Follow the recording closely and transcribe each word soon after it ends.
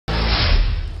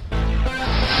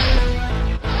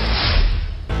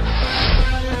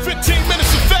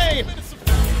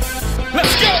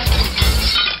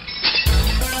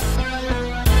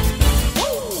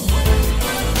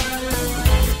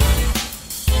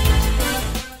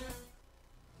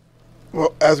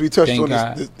Well, as we touched Thank on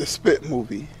God. the Spit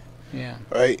movie, Yeah.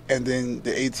 right, and then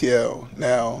the ATL.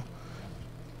 Now,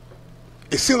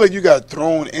 it seems like you got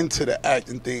thrown into the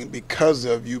acting thing because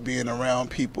of you being around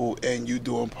people and you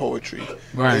doing poetry.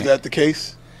 Right. Is that the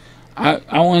case? I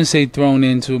wouldn't say thrown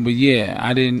into it, but yeah,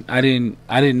 I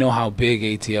didn't know how big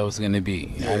ATL was gonna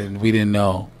be. Yeah. We didn't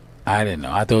know. I didn't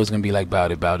know. I thought it was gonna be like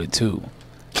Bout It too.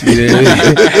 You know what I mean?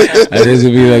 I thought it was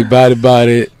gonna be like Bout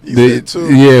It. You said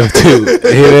two. Yeah, two. You know what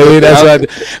I mean? That's why.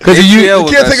 Because you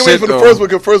can't take away from the first one,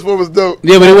 because the first one was dope.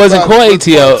 Yeah, but it wasn't called Part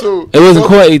ATL. two. It wasn't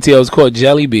called ATL. It was called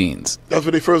Jelly Beans. That's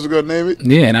what they first were gonna name it.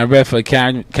 Yeah, and I read for a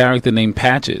character named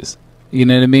Patches. You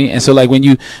know what I mean? And so, like,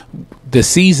 when the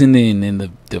seasoning and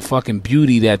the fucking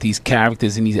beauty that these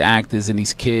characters and these actors and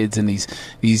these kids and these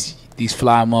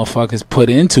fly motherfuckers put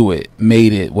into it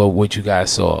made it what you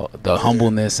guys saw. The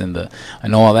humbleness and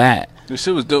all that. The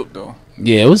shit was dope though.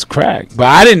 Yeah, it was crack. But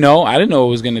I didn't know it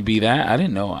was gonna be that. I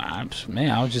didn't know. I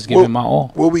was just giving my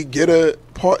all. Will we get a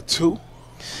part 2?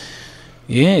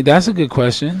 Yeah, that's a good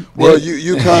question. Well,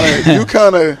 you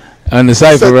kind of on the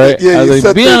Cypher, right? Yeah, I was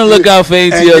like, be on the lookout for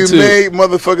ATL and you too. made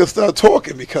motherfuckers start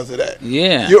talking because of that.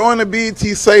 Yeah. You're on the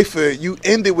BT Cypher. You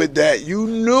ended with that. You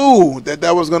knew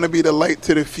that was going to be the light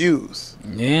to the fuse.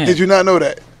 Yeah. Did you not know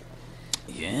that?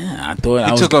 Yeah, I thought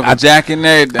He took off a jacket and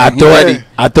everything.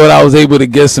 I thought I was able to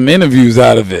get some interviews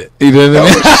out of it. You know what I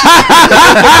mean?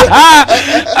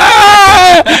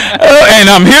 And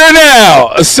I'm here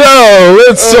now. So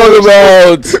let's talk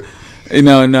about.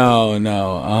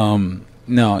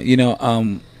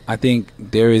 I think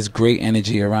there is great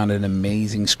energy around an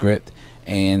amazing script,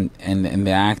 and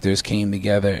the actors came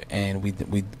together, and we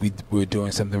were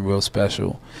doing something real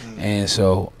special, and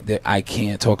so I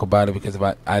can't talk about it because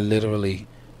I literally,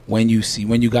 when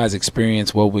you guys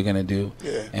experience what we're gonna do,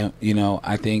 and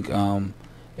I think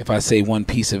if I say one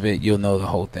piece of it, you'll know the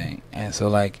whole thing, and so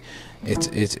like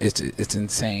it's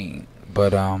insane,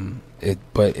 but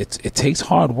it takes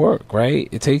hard work, right?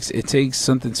 It takes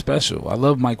something special. I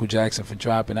love Michael Jackson for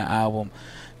dropping an album,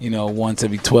 once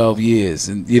every 12 years,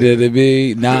 and you know what I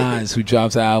mean. Nas, who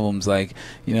drops albums, like,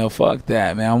 fuck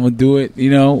that, man. I'm gonna do it,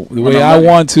 the way I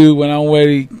want to, when I'm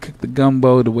ready, cook the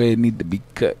gumbo the way it need to be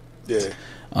cooked. Yeah.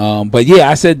 But yeah,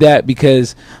 I said that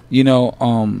because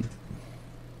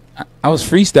I was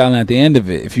freestyling at the end of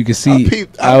it. If you could see,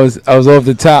 I was off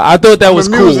the top. I thought that was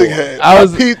cool. I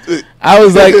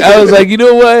was like, you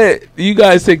know what? You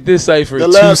guys take this cipher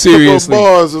too seriously.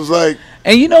 Bars was like,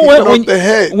 and you know what?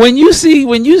 When you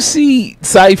see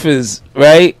ciphers,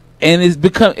 right? And it's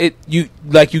become you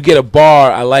get a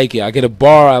bar, I like it. I get a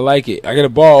bar, I like it. I get a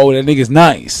bar, oh, that nigga's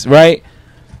nice, right?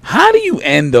 How do you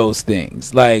end those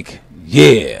things? Like,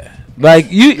 yeah, like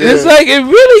it's like it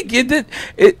really get it.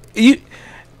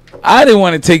 I didn't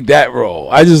want to take that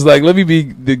role. I just let me be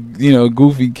the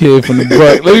goofy kid from the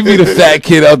block. Let me be the fat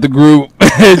kid out the group.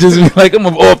 Just be like, I'm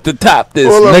off the top. This.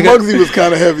 Well, Muggsy was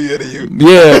kind of heavier than you.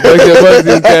 Yeah, Muggsy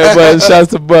was kind of. Shouts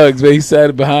to Bugs, man. He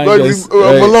sat behind us.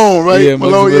 Right? Malone, right? Yeah,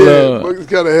 Malone. Yeah, Muggsy's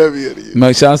kind of heavier than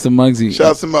you. Shouts to Muggsy.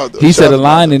 Shouts him out though. He said a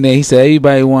line in there. He said,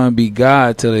 "Everybody want to be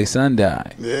God till they son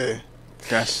die." Yeah,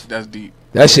 that's deep.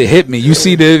 That shit hit me. You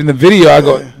see in the video, I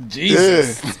go,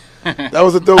 Jesus. Yeah. That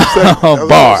was a dope segment.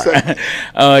 Bar.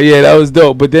 Yeah, that was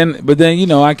dope. But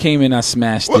then I came in, I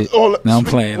smashed it. Now I'm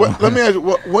playing. Let me ask you,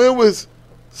 where was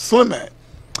Slim at?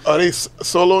 Are they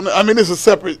solo? I mean, this is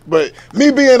separate, but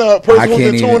me being a person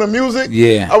who's been touring the music,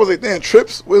 I was like, damn,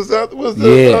 Trips was the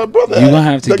brother. You're gonna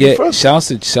have to get shouts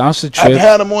to Trips. I've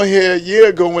had him on here a year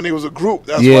ago when he was a group.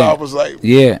 That's why I was like,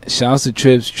 shouts to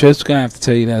Trips. Trips gonna have to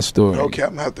tell you that story. Okay, I'm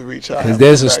gonna have to reach out because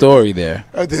there's a story there.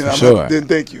 Sure. Then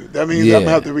thank you. That means I'm gonna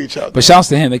have to reach out. But shouts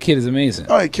to him. The kid is amazing.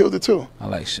 Oh, he killed it too. I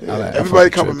like shit. Everybody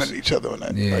complimented each other on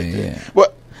that. Yeah, yeah.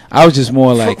 But I was just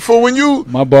more like for when you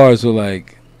my bars were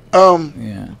like.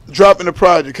 Dropping the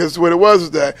project, because what it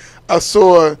was that I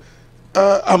saw.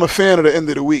 I'm a fan of the end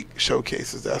of the week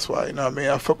showcases. That's why, I mean,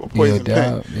 I fuck with Poison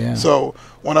Pen. Yeah. So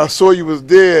when I saw you was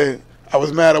there, I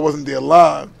was mad I wasn't there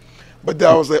live, but then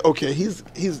I was like, okay, he's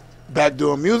back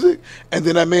doing music, and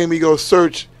then that made me go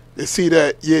search to see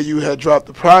that you had dropped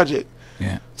the project.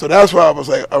 Yeah. So that's why I was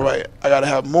like, all right, I gotta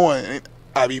have more. And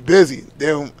I be busy.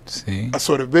 Then I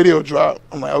saw the video drop.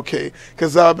 I'm like, okay,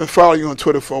 because I've been following you on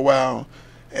Twitter for a while.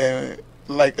 And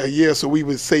like a year, so we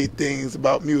would say things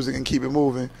about music and keep it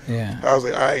moving. Yeah. I was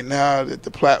like, all right, now that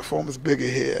the platform is bigger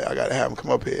here, I gotta have him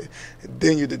come up here. And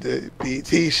then you did the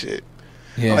BT shit.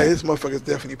 Yeah. Like, this motherfucker's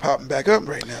definitely popping back up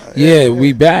right now. Yeah,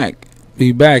 we back,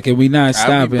 and we not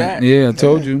stopping. Yeah, I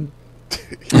told you.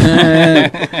 You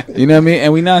know what I mean?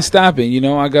 And we not stopping.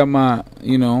 I got my,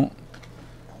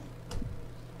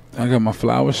 I got my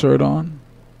flower shirt on.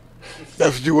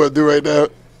 That's what you want to do right now.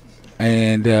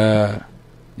 And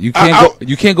you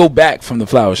can't go back from the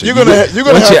flower show. You're gonna have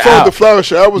fun with the flower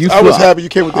show. I was happy you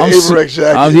came with the Averex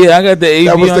jacket. Yeah, I got the AV.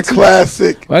 That was the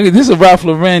classic. This is a Ralph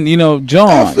Lauren, John. You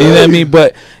know what I mean?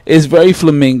 But it's very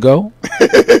flamingo,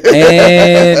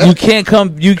 and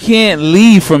you can't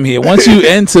leave from here. Once you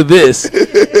enter this,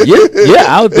 you're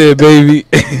out there, baby.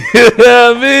 You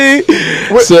know what I mean?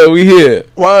 So we here.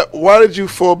 Why did you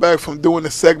fall back from doing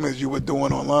the segments you were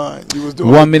doing online? You was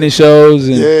doing 1 minute shows,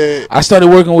 and I started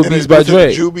working with Beats by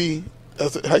Dre. Juby,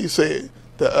 that's how you say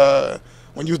it.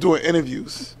 When you was doing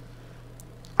interviews,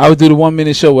 I would do the 1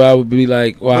 minute show where I would be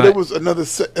like, but there was another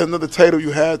title you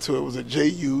had to it. Was it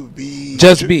JUB?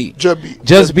 Just Be. Just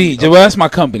Be. Okay. Well, that's my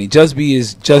company. Just Be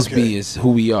is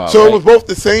who we are. So it was both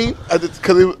the same.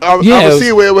 Because I would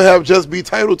see where it would have Just Be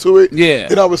title to it. Yeah.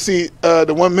 Then I would see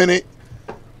the 1 minute.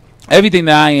 Everything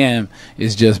that I am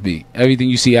is Just Be. Everything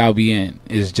you see Albe in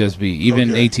is Just Be. Even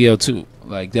ATL too.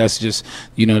 Like that's just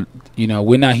we're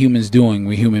not humans doing,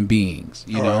 we're human beings,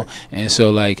 you know? Right. And so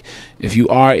like if you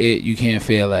are it, you can't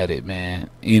fail at it, man.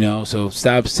 So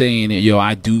stop saying it,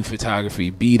 I do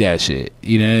photography, be that shit.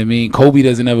 You know what I mean? Kobe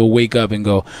doesn't ever wake up and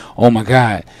go, oh my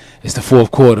God, it's the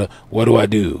fourth quarter, what do I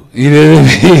do? You know what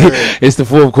I mean? It's the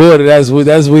fourth quarter, that's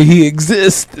where he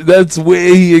exists. That's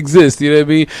where he exists, you know what I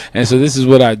mean? And so this is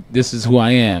who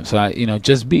I am. So I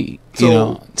just be.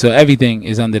 So everything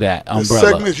is under that umbrella. The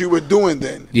segments you were doing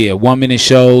then. Yeah, 1 minute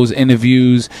shows,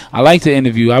 interviews. I like to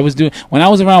interview. When I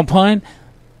was around Pun,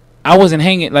 I wasn't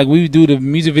hanging like we would do the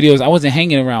music videos. I wasn't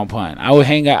hanging around Pun. I would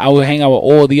hang out with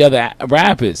all the other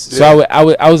rappers. Yeah. So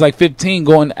I was like 15,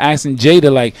 going asking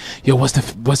Jada like, "Yo, what's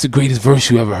the greatest verse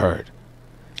you ever heard?"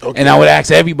 Okay. And I would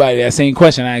ask everybody that same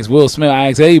question. I asked Will Smith. I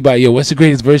asked everybody, "Yo, what's the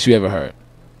greatest verse you ever heard?"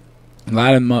 A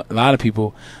lot of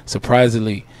people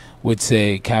surprisingly would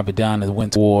say Capadonna's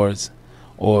Winter Wars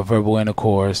or Verbal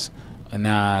Intercourse,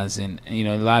 Nas, and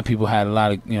a lot of people had a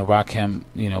lot of Rakim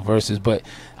verses, but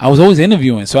I was always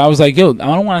interviewing, so I was like, yo, I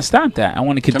don't want to stop that. I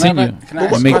want to continue.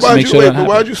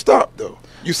 Why'd you stop though?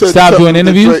 You said stop doing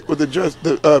interviews with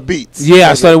the beats.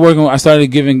 Yeah, I started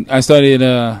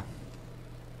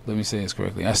let me say this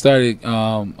correctly. I started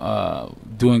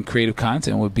doing creative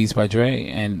content with Beats by Dre,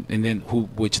 and then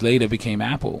which later became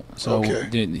Apple. So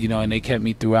and they kept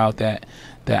me throughout that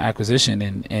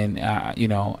acquisition, and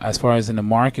as far as in the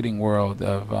marketing world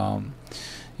of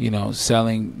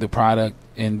selling the product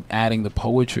and adding the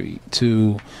poetry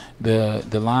to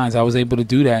the lines, I was able to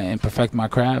do that and perfect my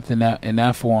craft in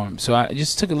that form. So I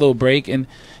just took a little break, and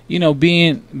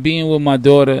being with my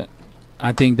daughter,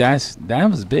 I think that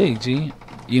was big, G.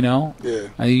 Yeah.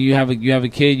 You have a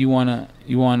kid. You wanna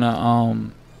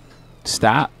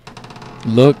stop,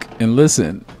 look, and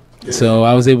listen. Yeah. So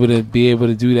I was able to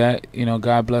do that.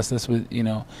 God blessed us with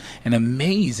an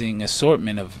amazing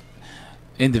assortment of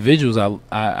individuals.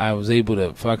 I was able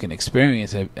to fucking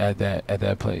experience at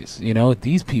that place.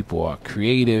 These people are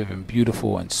creative and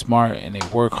beautiful and smart, and they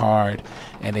work hard,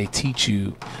 and they teach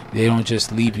you. They don't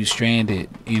just leave you stranded.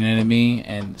 You know what I mean?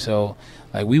 And so.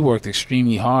 Like we worked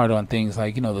extremely hard on things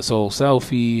like the Soul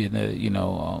Selfie and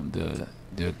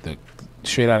the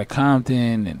Straight Outta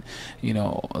Compton and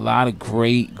a lot of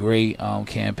great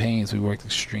campaigns we worked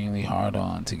extremely hard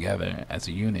on together as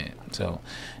a unit. So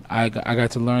I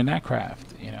got to learn that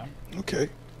craft. Okay,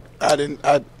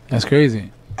 That's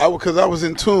crazy. Because I was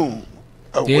in tune.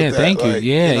 Yeah, thank you.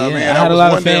 Yeah. I mean? I had a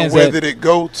lot of fans. Where did it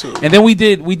go to? And then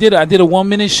I did a 1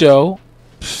 minute show.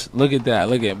 Look at that.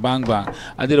 Look at Bang Bang.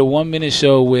 I did a 1 minute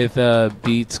show with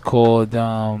Beats called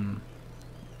BPM.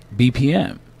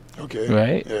 Okay.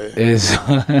 Right?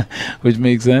 Yeah. Which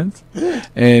makes sense. Yeah.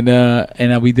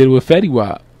 And we did it with Fetty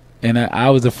Wap. And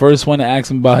I was the first one to ask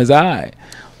him about his eye.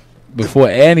 Before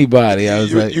anybody, I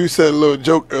was like... You said a little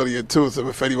joke earlier, too. So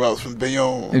Fetty Wap was from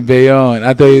Bayonne. Bayonne.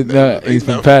 I thought he's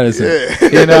from Patterson. Yeah.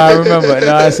 I remember.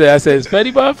 No, I said, is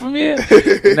Fetty Wap from here?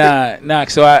 Nah.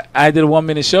 So I did a 1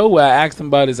 minute show where I asked him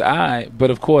about his eye.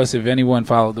 But, of course, if anyone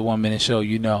followed the 1 minute show,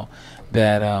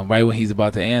 that right when he's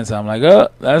about to answer, I'm like, oh,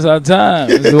 that's our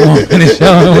time. It's the 1 minute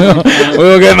show. We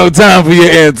don't got no time for your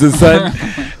answers, son.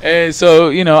 And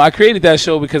so, I created that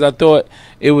show because I thought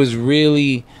it was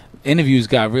really... Interviews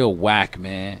got real whack,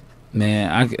 man.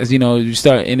 You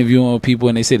start interviewing with people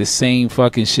and they say the same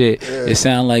fucking shit. Yeah. It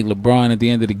sounds like LeBron at the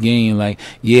end of the game, like,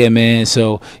 yeah, man.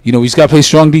 So we just gotta play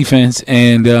strong defense,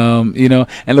 and and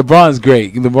LeBron's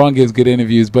great. LeBron gives good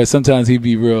interviews, but sometimes he'd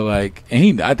be real like,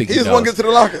 and I think he just want to get to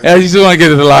the locker. Yeah, he just want to get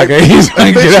to the locker. You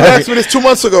asked me this 2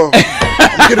 months ago.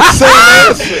 You get the same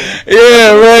answer.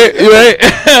 Yeah, right.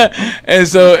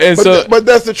 But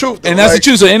that's the truth, though, and that's the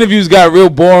truth. So interviews got real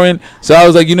boring. So I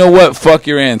was like, you know what? Fuck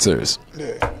your answers.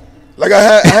 Yeah. Like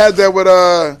I had that with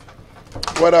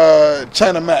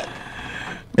China Mac.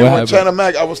 And with China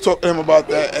Mac, I was talking to him about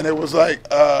that, and it was like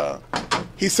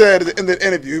he said in the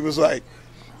interview, he was like,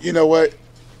 you know what,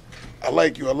 I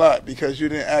like you a lot because you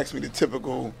didn't ask me the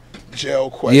typical jail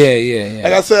question. Yeah.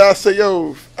 Like I said,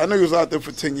 yo, I know you was out there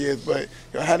for 10 years, but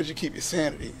yo, how did you keep your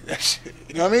sanity? That shit,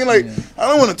 you know what I mean? Like, I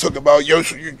don't want to talk about, yo,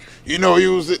 so you know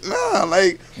you was it. Nah,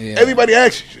 like, everybody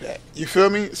asks you that. You feel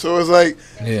me? So it's like,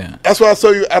 that's why I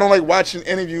tell you, I don't like watching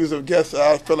interviews of guests that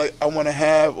I feel like I want to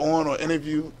have on or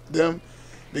interview them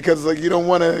because, like, you don't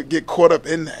want to get caught up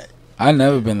in that. I've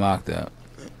never been locked up.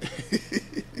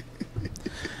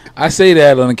 I say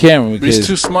that on the camera because he's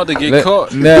too smart to get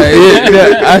caught.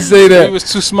 I say that he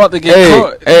was too smart to get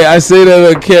caught. Hey, I say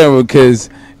that on camera because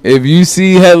if you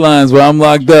see headlines where I'm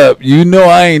locked up, you know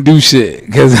I ain't do shit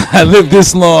because I lived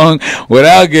this long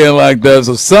without getting locked up.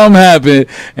 So something happened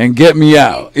and get me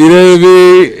out. You know what I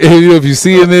mean? If you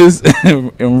seeing this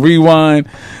and rewind,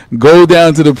 go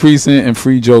down to the precinct and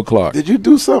free Joe Clark. Did you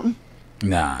do something?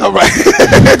 Nah. All right.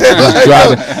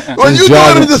 When you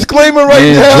doing a disclaimer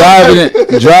right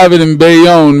now. Driving in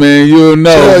Bayonne, man, you'll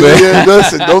know, man. Yeah,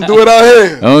 listen, don't do it out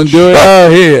here. Don't do it out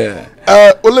here.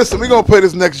 Well, listen, we're going to play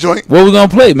this next joint. What we going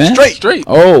to play, man? Straight.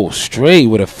 Oh, straight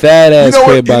with a fat-ass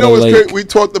crib by the lake. Great? We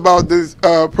talked about this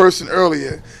person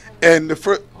earlier, and the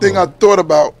first thing I thought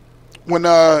about when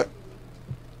I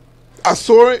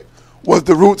saw it was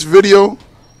the Roots video.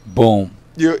 Boom.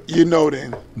 You know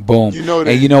then. Boom. You know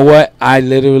then. And you know what? I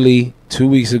literally 2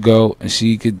 weeks ago, and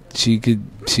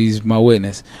she's my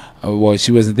witness. Well,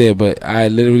 she wasn't there, but I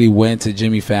literally went to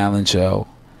Jimmy Fallon's show,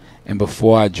 and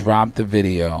before I dropped the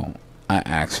video, I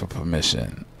asked for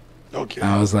permission. Okay.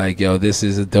 I was like, yo, this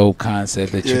is a dope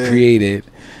concept that you created.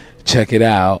 Check it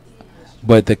out.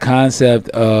 But the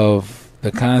concept that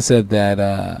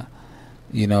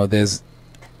you know, there's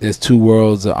two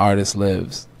worlds an artist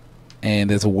lives.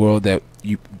 And there's a world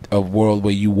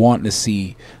where you want to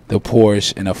see the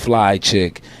Porsche and a fly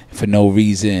chick for no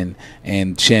reason,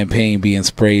 and champagne being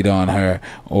sprayed on her,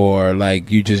 or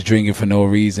like you just drinking for no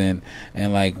reason,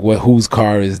 and like whose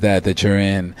car is that you're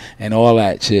in, and all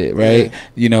that shit, right? Yeah.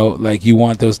 You know, like you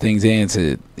want those things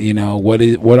answered. You know, what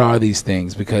are these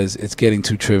things? Because it's getting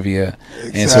too trivia.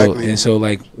 Exactly. And so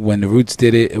like when the Roots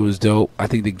did it, it was dope. I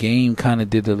think the Game kind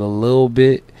of did it a little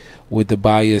bit with the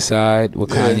By Your Side with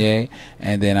Kanye,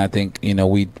 and then I think, you know,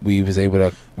 we was able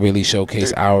to really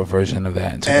showcase our version of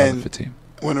that in 2015. And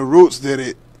when the Roots did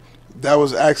it, that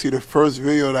was actually the first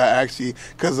video that I actually,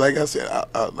 because like I said,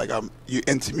 you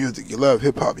into music, you love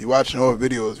hip hop, you watching all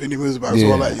videos, video music box,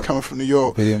 all that. You coming from New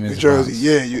York, New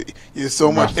Jersey, you're so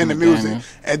much into music,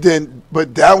 and then,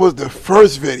 but that was the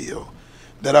first video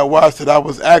that I watched that I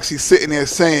was actually sitting there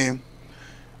saying,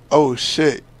 oh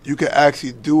shit, you could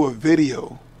actually do a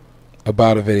video.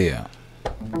 About a video.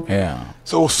 Yeah.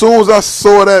 So as soon as I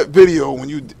saw that video,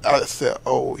 I said,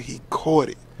 oh, he caught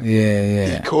it.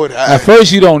 Yeah. He caught it. At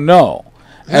first you don't know.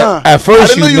 Nah, at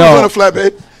first I didn't know you was on a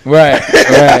flatbed. Right.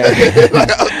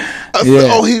 Like I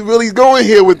said, oh, he really going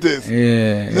here with this.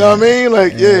 Yeah. You know what I mean?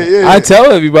 Like, yeah. I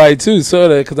tell everybody too, sort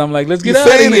of, because I'm like, let's get out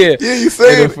of here. Yeah, you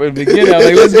saying it. From the beginning, I'm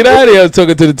like, let's get out of here. I was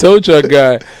talking to the tow truck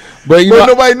guy. But you know,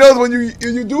 nobody knows when you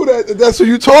do that. That's who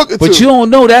you talking to. But you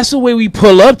don't know. That's the way we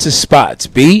pull up to spots,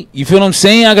 B. You feel what I'm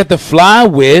saying? I got the fly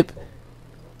whip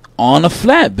on a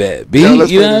flatbed, B.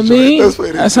 You know what I mean?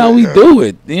 That's how we do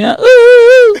it. Yeah.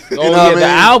 The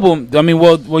album. I mean,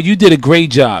 well, you did a great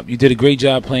job. You did a great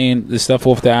job playing the stuff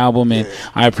off the album, and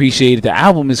I appreciate it. The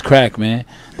album is crack, man.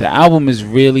 The album is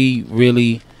really,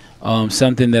 really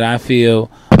something that I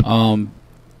feel,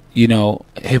 you know,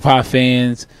 hip hop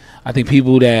fans. I think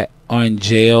people that are in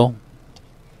jail,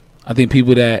 I think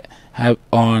people that are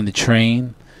on the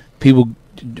train, people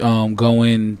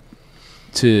going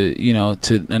to, you know,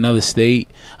 to another state.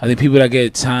 I think people that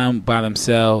get time by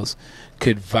themselves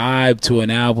could vibe to an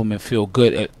album and feel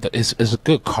good. It's a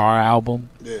good car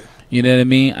album. Yeah. You know what I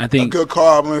mean? I think a good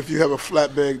car album if you have a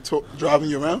flatbed driving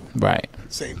you around. Right.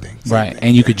 Same thing. Right.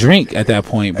 And you could drink at that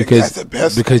point because that's the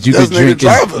best, because you could drink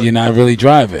and you're not really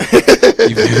driving. You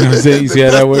know what I'm saying? You see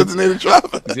how that works? Designated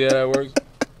driver. You see how that works?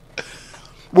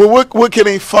 Well, what can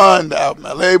they find the album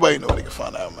at? Let everybody know they can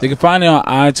find the album. They can find it on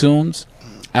iTunes,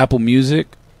 Apple Music.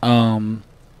 You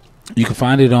can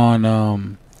find it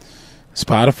on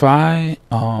Spotify,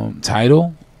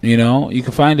 Tidal. You know, you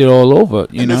can find it all over.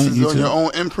 You know, this is on your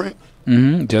own imprint.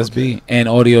 Just be and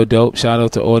Audio Dope. Shout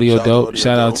out to Audio Dope.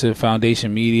 Shout out to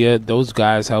Foundation Media. Those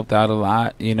guys helped out a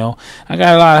lot. You know, I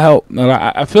got a lot of help.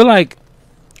 I feel like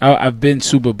I've been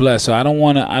super blessed. So I don't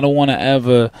want to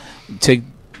ever take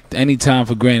any time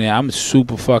for granted. I'm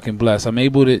super fucking blessed. I'm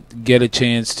able to get a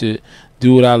chance to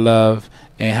do what I love,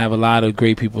 and have a lot of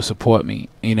great people support me,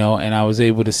 you know, and I was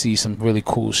able to see some really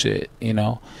cool shit, you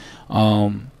know.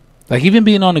 Like even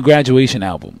being on the Graduation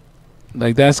album.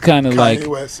 Like that's kind of like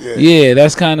West, yeah,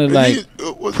 that's kind of like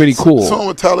pretty cool. Song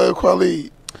with Tyler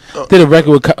Kweli. Did a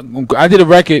record with I did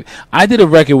a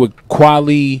record with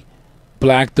Kweli,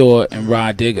 Black Thought, and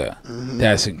Rod Digger.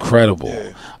 That's incredible.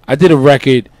 Yeah. I did a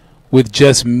record with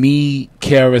just me,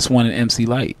 KRS-One, and MC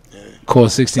Light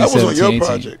called 16, That was 17, on your 18.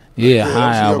 project. Yeah, that High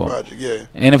was album. your project, yeah.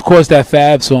 And of course that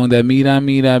Fab song, that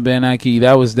Mira Ben Aki,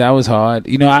 that was hard.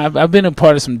 You know, I've been a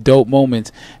part of some dope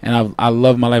moments, and I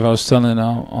love my life. I was telling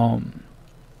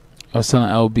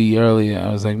LB earlier.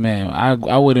 I was like, man,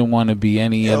 I wouldn't want to be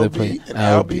any other place.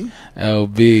 LB.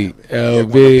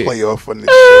 Yeah, play off on this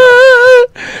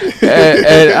shit.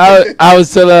 and I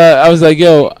was telling her, I was like,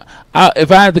 yo,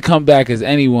 if I had to come back as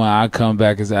anyone, I'd come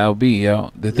back as LB, yo.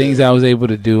 The things I was able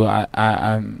to do,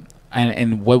 and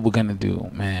what we're gonna do,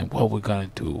 man, what we're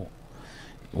gonna do.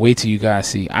 Wait till you guys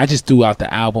see. I just threw out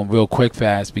the album real quick,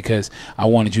 fast, because I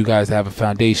wanted you guys to have a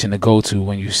foundation to go to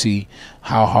when you see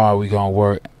how hard we're gonna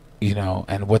work, you know,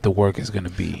 and what the work is gonna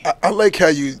be. I like how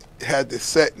you had this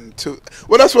setting too.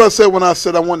 Well, that's what I said when I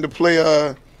said I wanted to play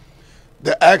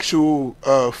the actual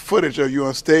footage of you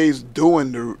on stage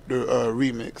doing the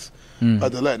remix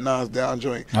of the Let Nas Down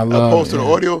joint, opposed to the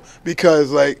audio,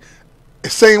 because like the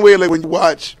same way like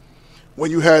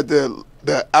when you had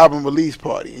the album release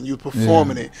party and you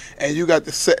performing it, and you got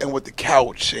the setting with the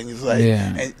couch, and it's like,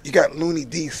 and you got Looney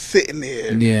D sitting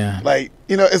there, like,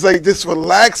 you know, it's like this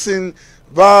relaxing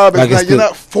vibe. It's like you're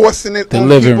not forcing it on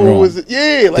living people. room, like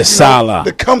the sala,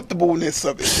 the comfortableness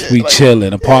of it. We like,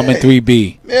 chilling, apartment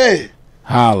 3B. Yeah,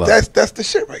 holla. That's the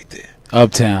shit right there.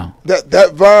 Uptown. That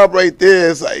vibe right there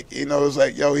is like, you know, it's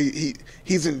like, yo,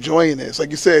 he's enjoying this.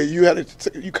 Like you said, you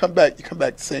come back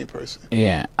the same person.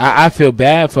 Yeah, I feel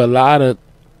bad for a lot of.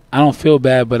 I don't feel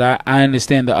bad, but I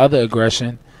understand the other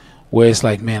aggression, where it's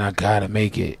like, man, I gotta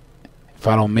make it. If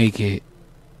I don't make it,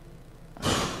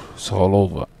 it's all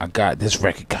over. This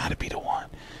record gotta be the one,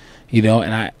 you know.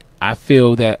 And I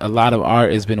feel that a lot of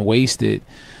art has been wasted,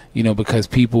 you know, because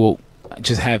people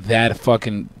just have that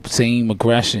fucking same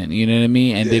aggression, you know what I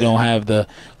mean, and they don't have the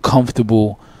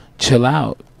comfortable chill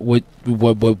out. What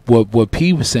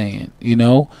P was saying, you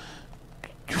know,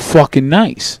 you fucking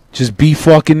nice. Just be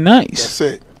fucking nice. That's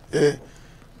it.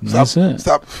 Yeah.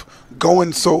 Stop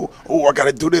going so, I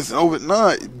gotta do this and over.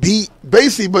 Nah, be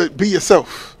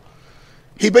yourself.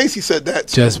 He basically said that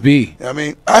too. Just be. I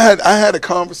mean, I had a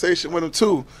conversation with him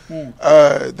too,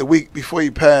 the week before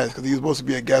he passed, because he was supposed to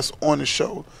be a guest on the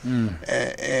show,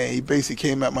 and he basically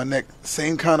came at my neck,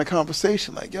 same kind of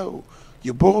conversation, like, yo,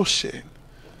 you're bullshit.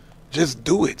 Just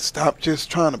do it. Stop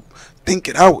just trying to think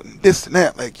it out and this and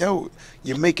that. Like, yo,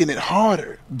 you're making it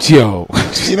harder. Yo.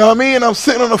 You know what I mean? I'm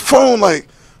sitting on the phone like,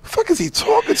 fuck is he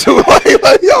talking to? like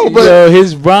yo, but yo,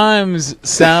 his rhymes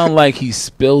sound like he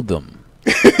spilled them.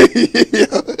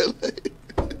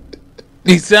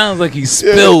 He sounds like he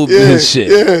spilled his shit,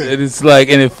 and it's like,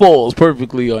 and it falls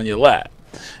perfectly on your lap,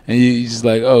 and you just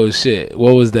like, oh shit,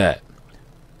 what was that?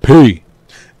 P.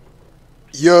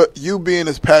 You being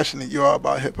as passionate you are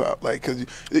about hip hop, like, cause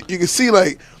you can see,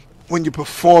 like, when you're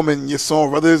performing your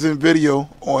song, whether it's in video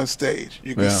or on stage,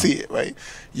 you can see it, right?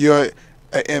 You're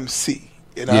an MC,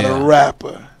 you're not a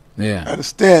rapper. Yeah, I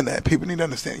understand that. People need to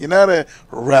understand. You're not a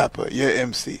rapper. You're an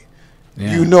MC.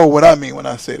 Yeah. You know what I mean when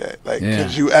I say that, like,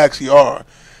 because you actually are.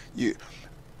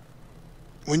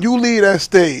 When you leave that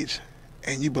stage,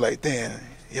 and you be like, damn,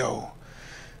 yo,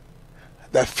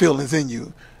 that feeling's in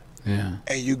you. Yeah.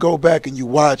 And you go back and you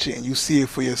watch it and you see it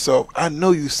for yourself. I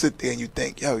know you sit there and you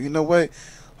think, yo, you know what?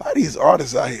 A lot of these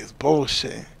artists out here is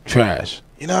bullshit. Trash.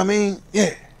 You know what I mean?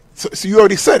 Yeah. So you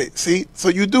already said it, see? So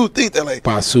you do think that, like,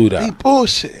 Basuda. they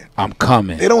bullshit. I'm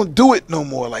coming. They don't do it no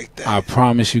more like that. I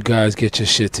promise you guys, get your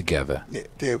shit together. Yeah,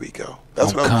 there we go.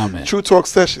 That's I'm coming. True Talk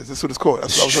Sessions. That's what it's called.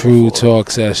 That's what I was True looking for. Talk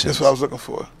Sessions. That's what I was looking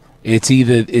for. It's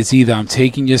either I'm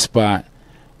taking your spot,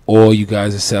 or you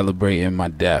guys are celebrating my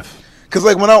death. Because,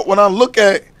 like, when I look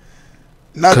at,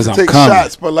 not to take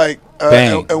shots, but like,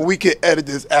 and we can edit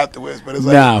this afterwards, but it's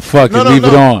like, nah, fuck it, leave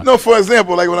it on. No, for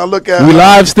example, like when I look at, we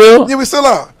live still? Yeah, we still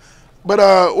are. But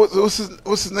what's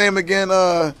his name again?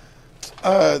 Not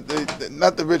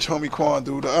the rich homie Quan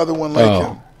dude, the other one like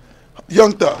him,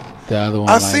 Young Thug. The other one.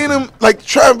 I seen him like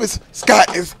Travis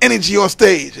Scott, his energy on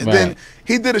stage, and then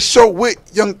he did a show with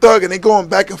Young Thug, and they going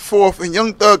back and forth, and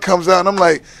Young Thug comes out, and I'm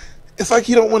like, it's like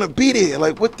he don't want to be there.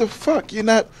 Like, what the fuck? You're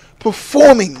not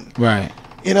performing. Right.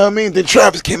 You know what I mean? Then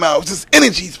Travis came out. It was just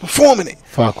energy. He's performing it.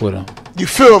 Fuck with him. You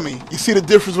feel me? You see the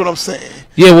difference what I'm saying?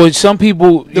 Yeah, well, some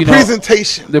people, the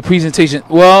presentation. The presentation.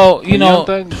 Well, you know,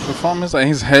 that performance, like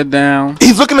his head down.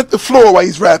 He's looking at the floor while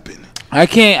he's rapping. I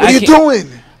can't. What are you doing?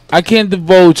 I can't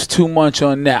divulge too much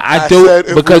on that. I do said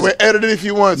if because we edit it if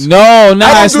you want to. No, I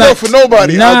don't do that for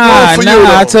nobody. Nah, I'm doing it for you,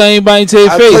 though. I tell anybody to your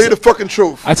face. I tell you the fucking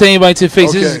truth. I tell anybody to your face.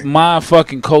 Okay. This is my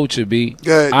fucking culture, B.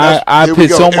 Good. I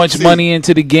put so much money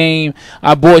into the game.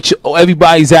 I bought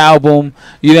everybody's album.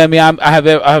 You know what I mean? I have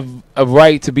a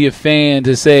right to be a fan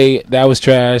to say that was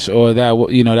trash or that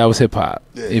that was hip hop.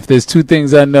 Yeah. If there's two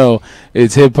things I know,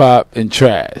 it's hip hop and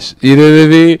trash. You know what I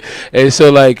mean? And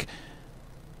so like.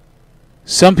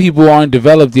 Some people aren't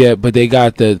developed yet, but they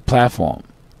got the platform,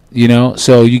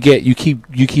 So you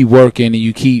keep working, and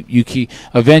you keep.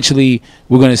 Eventually,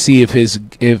 we're gonna see if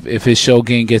his show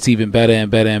game gets even better and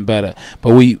better and better.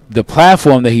 But the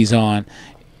platform that he's on,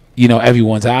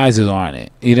 everyone's eyes is on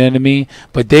it. You know what I mean?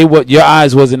 But your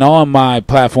eyes wasn't on my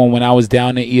platform when I was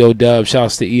down at EO Dub.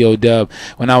 Shouts to EO Dub.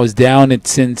 When I was down at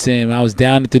Sin Sin, when I was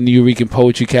down at the New Rican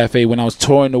Poetry Cafe, when I was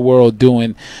touring the world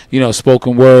doing,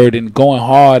 spoken word and going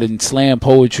hard and slam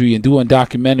poetry and doing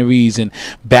documentaries and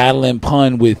battling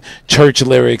pun with church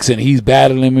lyrics, and he's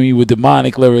battling me with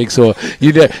demonic lyrics, or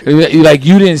you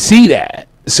didn't see that.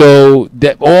 So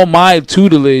that all my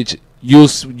tutelage. You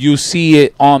see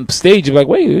it on stage. You're like,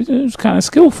 wait, it's kind of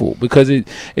skillful because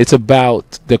it's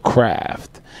about the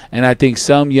craft. And I think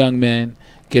some young men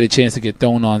get a chance to get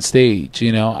thrown on stage.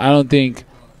 I don't think.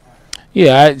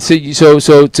 Yeah.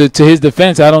 So to his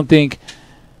defense, I don't think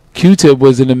Q-Tip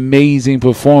was an amazing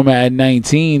performer at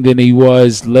 19 than he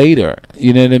was later.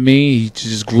 You know what I mean? He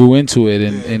just grew into it,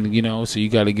 and so you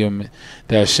got to give him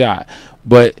that shot.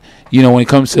 But when it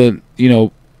comes to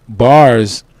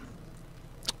bars.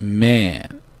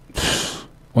 Man,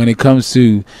 when it comes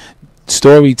to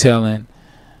storytelling,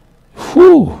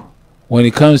 when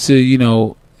it comes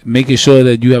to, making sure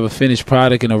that you have a finished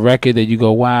product and a record that you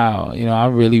go, wow, I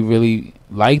really, really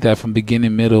like that from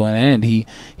beginning, middle, and end.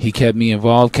 He kept me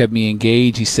involved, kept me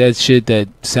engaged. He said shit that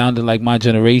sounded like my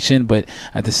generation, but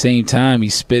at the same time, he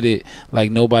spit it like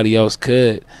nobody else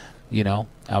could.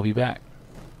 I'll be back.